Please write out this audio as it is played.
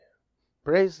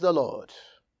Praise the Lord.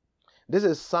 This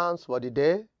is Psalms for the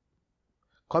Day,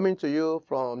 coming to you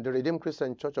from the Redeemed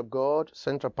Christian Church of God,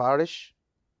 Central Parish.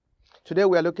 Today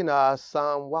we are looking at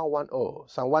Psalm 110,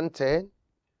 Psalm 110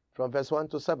 from verse 1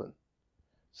 to 7.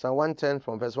 Psalm 110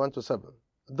 from verse 1 to 7.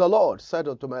 The Lord said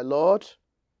unto my Lord,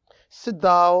 Sit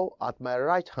thou at my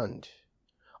right hand,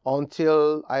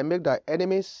 until I make thy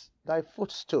enemies thy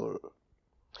footstool.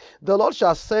 The Lord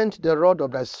shall send the rod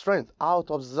of thy strength out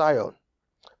of Zion.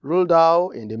 Rule thou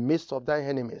in the midst of thy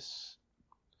enemies.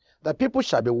 The people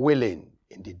shall be willing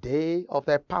in the day of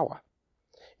thy power.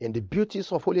 In the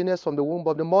beauties of holiness from the womb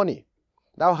of the morning,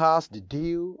 thou hast the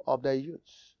dew of thy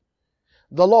youth.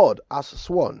 The Lord has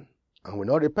sworn and will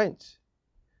not repent.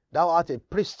 Thou art a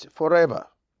priest forever,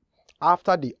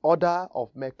 after the order of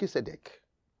Melchizedek.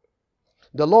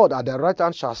 The Lord at thy right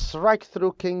hand shall strike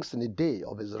through kings in the day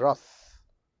of his wrath.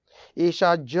 He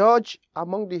shall judge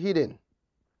among the heathen.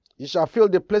 He shall fill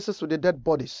the places with the dead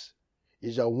bodies.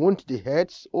 He shall wound the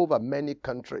heads over many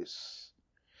countries.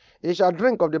 He shall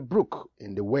drink of the brook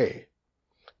in the way.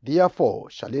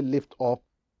 Therefore shall he lift up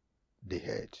the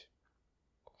head.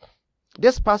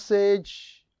 This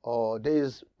passage, or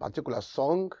this particular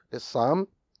song, this psalm,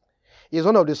 is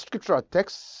one of the scriptural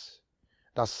texts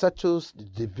that settles the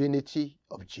divinity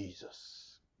of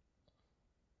Jesus.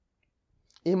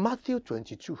 In Matthew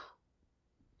 22,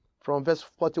 from verse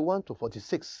 41 to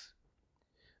 46,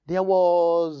 there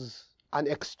was an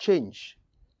exchange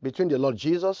between the Lord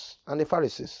Jesus and the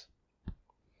Pharisees.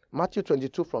 Matthew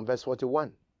 22 from verse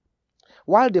 41.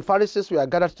 While the Pharisees were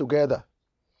gathered together,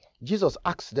 Jesus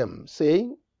asked them,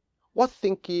 saying, What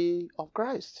think ye of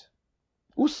Christ?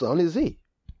 Whose son is he?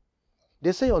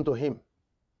 They say unto him,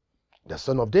 The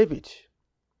son of David.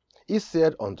 He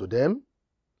said unto them,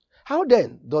 How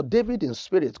then doth David in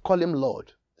spirit call him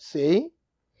Lord, saying,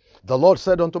 The Lord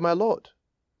said unto my Lord,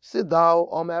 Sit thou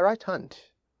on my right hand,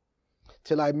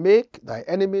 till I make thy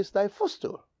enemies thy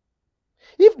footstool.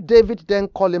 If David then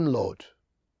call him Lord,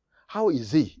 how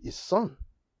is he his son?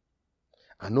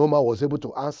 And no man was able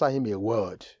to answer him a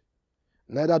word.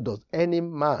 Neither does any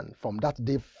man from that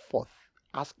day forth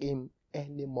ask him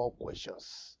any more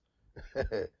questions.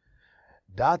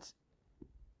 That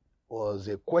was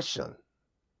a question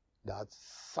that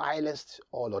silenced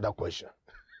all other questions.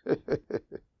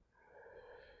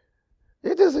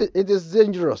 It is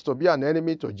dangerous to be an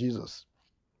enemy to Jesus.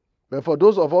 But for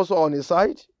those of us on his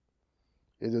side,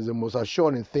 it is the most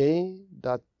assuring thing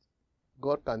that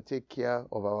God can take care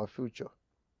of our future.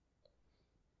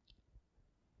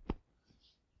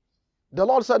 The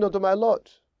Lord said unto my Lord,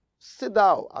 Sit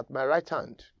thou at my right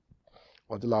hand,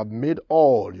 until I have made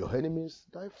all your enemies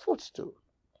thy footstool.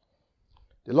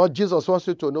 The Lord Jesus wants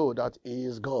you to know that he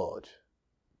is God.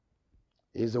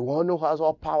 He is the one who has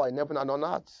all power in heaven and on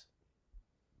earth.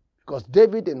 Because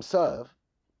David himself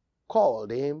called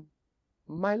him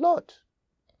my Lord.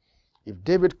 If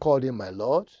David called him my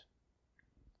Lord,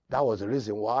 that was the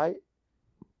reason why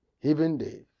even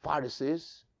the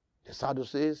Pharisees, the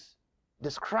Sadducees,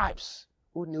 the scribes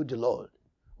who knew the Lord,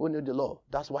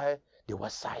 that's why they were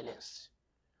silenced.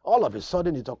 All of a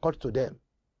sudden it occurred to them.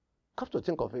 Come to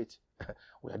think of it,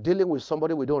 we are dealing with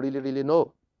somebody we don't really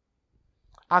know.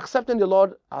 Accepting the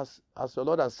Lord as your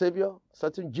Lord and Savior,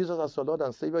 accepting Jesus as your Lord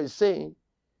and Savior is saying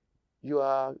you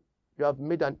have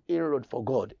made an inroad for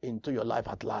God into your life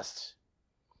at last.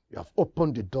 You have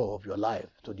opened the door of your life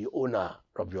to the owner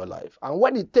of your life. And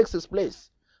when it takes its place,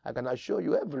 I can assure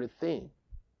you everything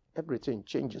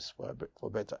changes for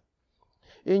better.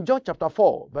 In John chapter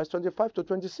 4, verse 25 to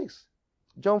 26,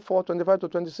 John 4, 25 to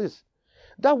 26,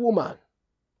 that woman,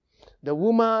 the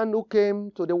woman who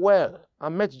came to the well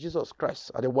and met Jesus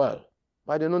Christ at the well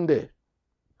by the noonday.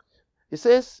 He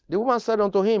says, the woman said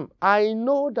unto him, I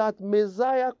know that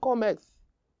Messiah cometh,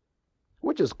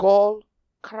 which is called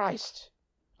Christ.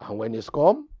 And when he is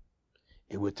come,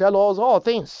 he will tell us all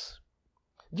things.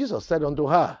 Jesus said unto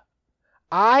her,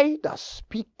 I that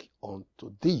speak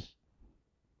unto thee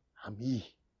am he.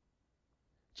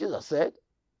 Jesus said,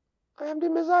 I am the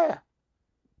Messiah,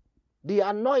 the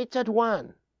anointed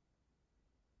one.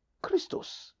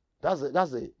 Christos. That's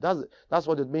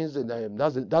what it means in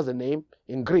that's the name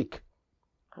in Greek.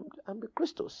 I'm the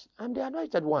Christos. I'm the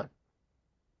anointed one.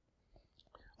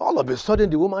 All of a sudden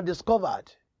the woman discovered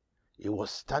she was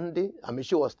standing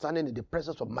in the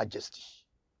presence of majesty.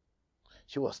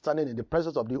 She was standing in the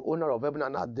presence of the owner of heaven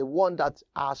and earth, the one that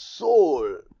her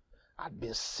soul had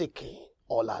been seeking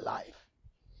all her life.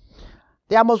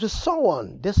 There must be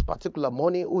someone this particular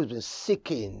morning who has been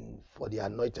seeking for the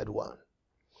anointed one.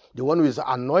 The one who is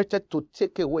anointed to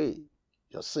take away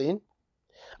your sin,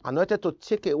 anointed to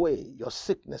take away your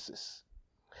sicknesses,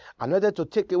 anointed to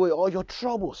take away all your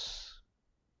troubles.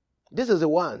 This is the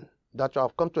one that you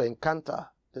have come to encounter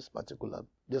this particular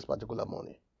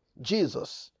morning.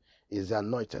 Jesus is the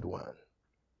anointed one.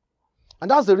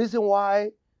 And that's the reason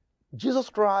why Jesus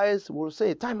Christ will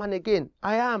say time and again,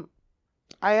 I am,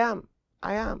 I am,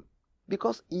 I am.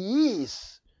 Because he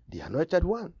is the anointed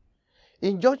one.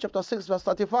 In John chapter 6 verse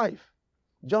 35,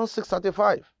 John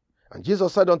 6:35, and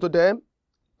Jesus said unto them,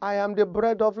 I am the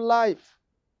bread of life.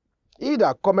 He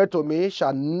that cometh to me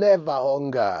shall never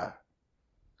hunger,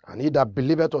 and he that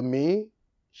believeth on me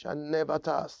shall never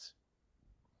thirst.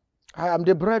 I am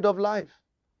the bread of life.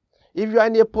 If you are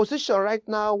in a position right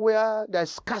now where there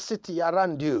is scarcity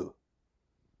around you,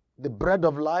 the bread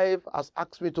of life has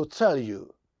asked me to tell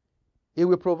you, he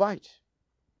will provide.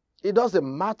 It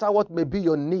doesn't matter what may be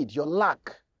your need, your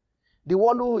lack. The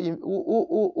one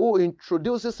who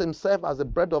introduces himself as the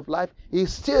bread of life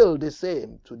is still the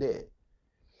same today.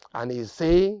 And he's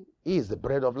saying he is the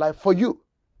bread of life for you.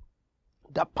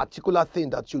 That particular thing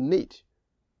that you need,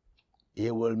 he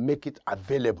will make it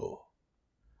available.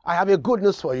 I have a good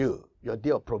news for you. Your day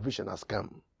of provision has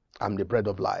come. I'm the bread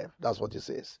of life. That's what he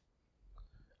says.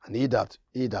 And he that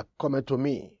cometh to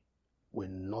me will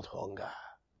not hunger.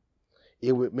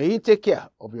 May he take care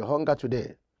of your hunger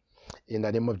today in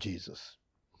the name of Jesus.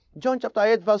 John chapter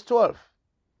 8 verse 12.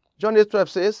 John 8:12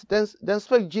 says, Then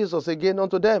spake Jesus again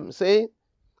unto them, saying,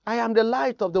 I am the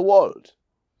light of the world.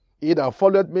 He that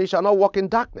followeth me shall not walk in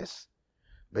darkness,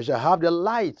 but shall have the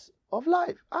light of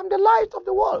life. I'm the light of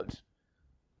the world.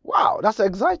 Wow, that's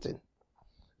exciting.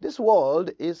 This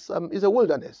world is a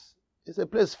wilderness. It's a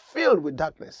place filled with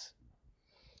darkness.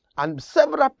 And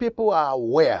several people are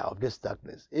aware of this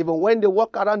darkness. Even when they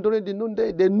walk around during the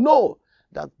noonday, they know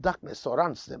that darkness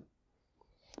surrounds them.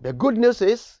 The good news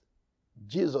is,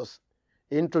 Jesus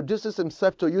introduces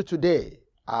himself to you today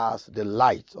as the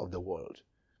light of the world.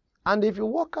 And if you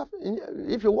walk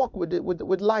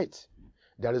with light,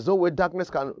 there is no way darkness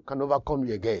can overcome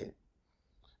you again.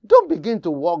 Don't begin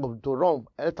to run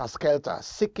helter-skelter,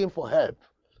 seeking for help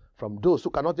from those who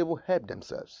cannot even help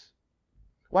themselves.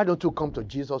 Why don't you come to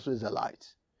Jesus who is the light?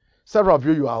 Several of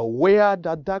you are aware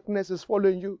that darkness is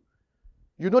following you.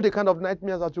 You know the kind of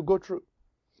nightmares that you go through.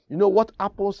 You know what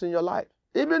happens in your life.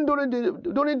 Even during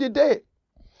the day.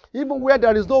 Even where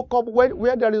there is no cobweb,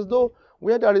 where there is no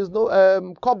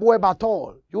cobweb at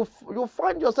all. You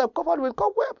find yourself covered with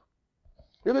cobweb.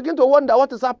 You begin to wonder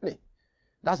what is happening.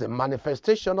 That's a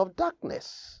manifestation of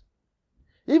darkness.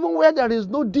 Even where there is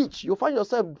no ditch, you find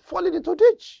yourself falling into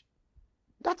ditch.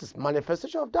 That is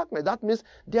manifestation of darkness. That means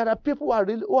there are people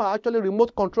who are actually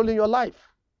remote controlling your life.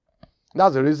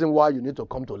 That's the reason why you need to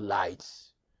come to light.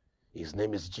 His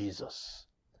name is Jesus.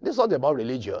 This is not about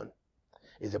religion.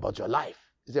 It's about your life.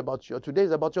 It's about your today.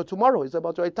 It's about your tomorrow. It's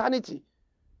about your eternity.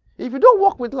 If you don't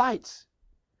walk with light,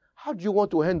 how do you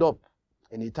want to end up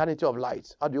in eternity of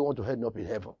light? How do you want to end up in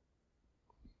heaven?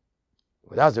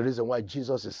 Well, that's the reason why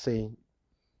Jesus is saying,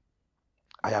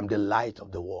 I am the light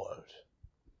of the world.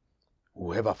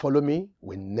 Whoever follow me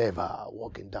will never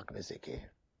walk in darkness again.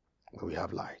 We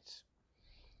have light.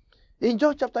 In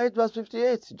John chapter 8 verse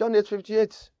 58, John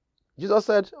 8:58, Jesus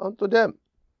said unto them,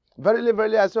 Verily,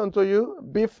 verily, I say unto you,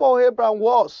 before Abraham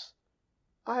was,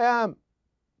 I am.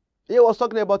 He was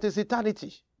talking about his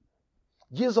eternity.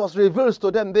 Jesus reveals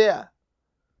to them there,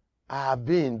 I have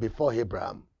been before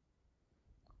Abraham.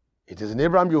 It is in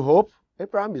Abraham you hope.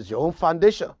 Abraham is your own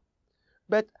foundation.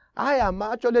 But I am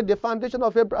actually the foundation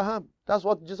of Abraham. That's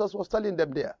what Jesus was telling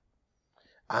them there.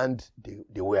 And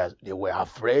they were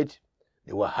afraid.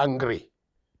 They were hungry.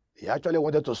 They actually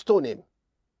wanted to stone him.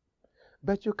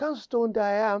 But you can't stone the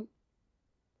I am.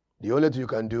 The only thing you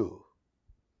can do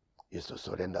is to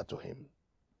surrender to him.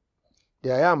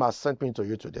 The I am has sent me to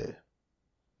you today.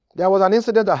 There was an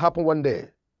incident that happened one day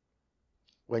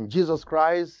when Jesus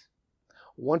Christ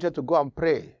wanted to go and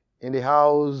pray in the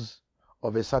house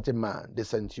of a certain man, the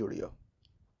centurion.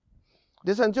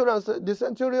 The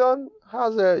centurion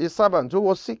has a servant who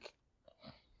was sick.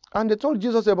 And they told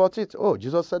Jesus about it. Oh,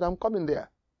 Jesus said, I'm coming there.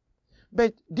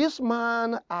 But this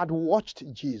man had watched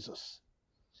Jesus.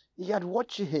 He had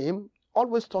watched him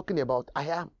always talking about,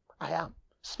 I am,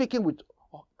 speaking with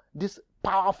this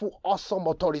powerful, awesome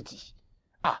authority.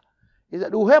 He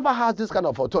said, whoever has this kind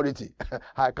of authority,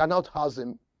 I cannot house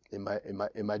him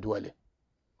in my dwelling.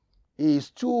 He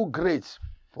is too great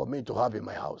for me to have in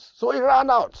my house. So he ran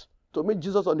out to meet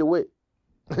Jesus on the way.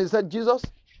 He said, Jesus,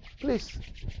 please,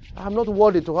 I'm not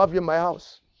worthy to have you in my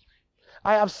house.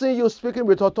 I have seen you speaking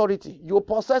with authority. You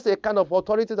possess a kind of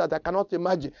authority that I cannot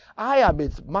imagine. I am a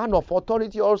man of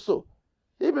authority also.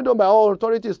 Even though my own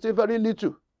authority is still very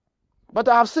little. But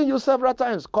I have seen you several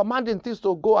times commanding things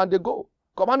to go and they go.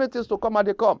 Commanding things to come and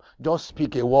they come. Just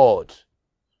speak a word.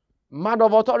 Man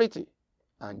of authority.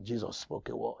 And Jesus spoke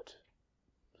a word.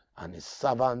 And his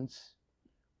servant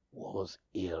was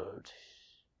healed.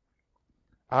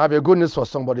 I have a good news for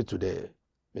somebody today.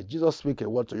 May Jesus speak a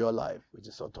word to your life with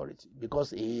his authority.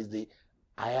 Because he is the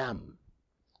I am.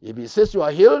 If he says you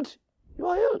are healed, you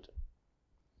are healed.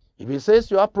 If he says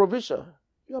you have provision,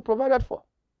 you are provided for.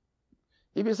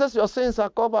 If he says your sins are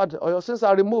covered or your sins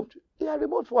are removed, they are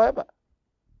removed forever.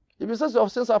 If he says your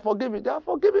sins are forgiven, they are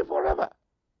forgiven forever.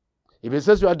 If he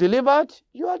says you are delivered,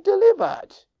 you are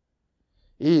delivered.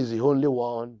 He is the only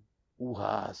one who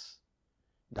has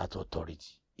that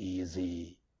authority. He is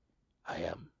the I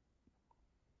am.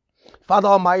 Father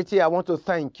Almighty, I want to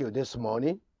thank you this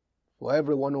morning for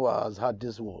everyone who has heard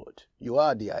this word. You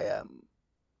are the I am.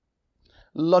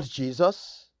 Lord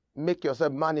Jesus, make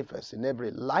yourself manifest in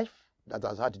every life that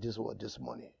has heard this word this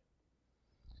morning.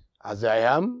 As I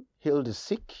am, heal the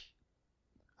sick.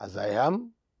 As I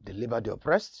am, deliver the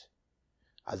oppressed.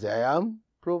 As I am,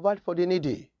 provide for the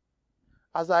needy.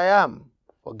 As I am,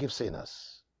 forgive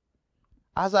sinners.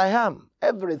 As I am,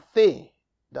 everything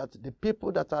that the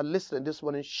people that are listening this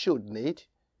morning should need,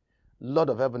 Lord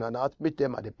of heaven and earth, meet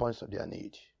them at the points of their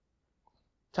need.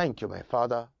 Thank you, my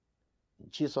Father. In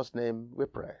Jesus' name we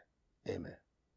pray. Amen.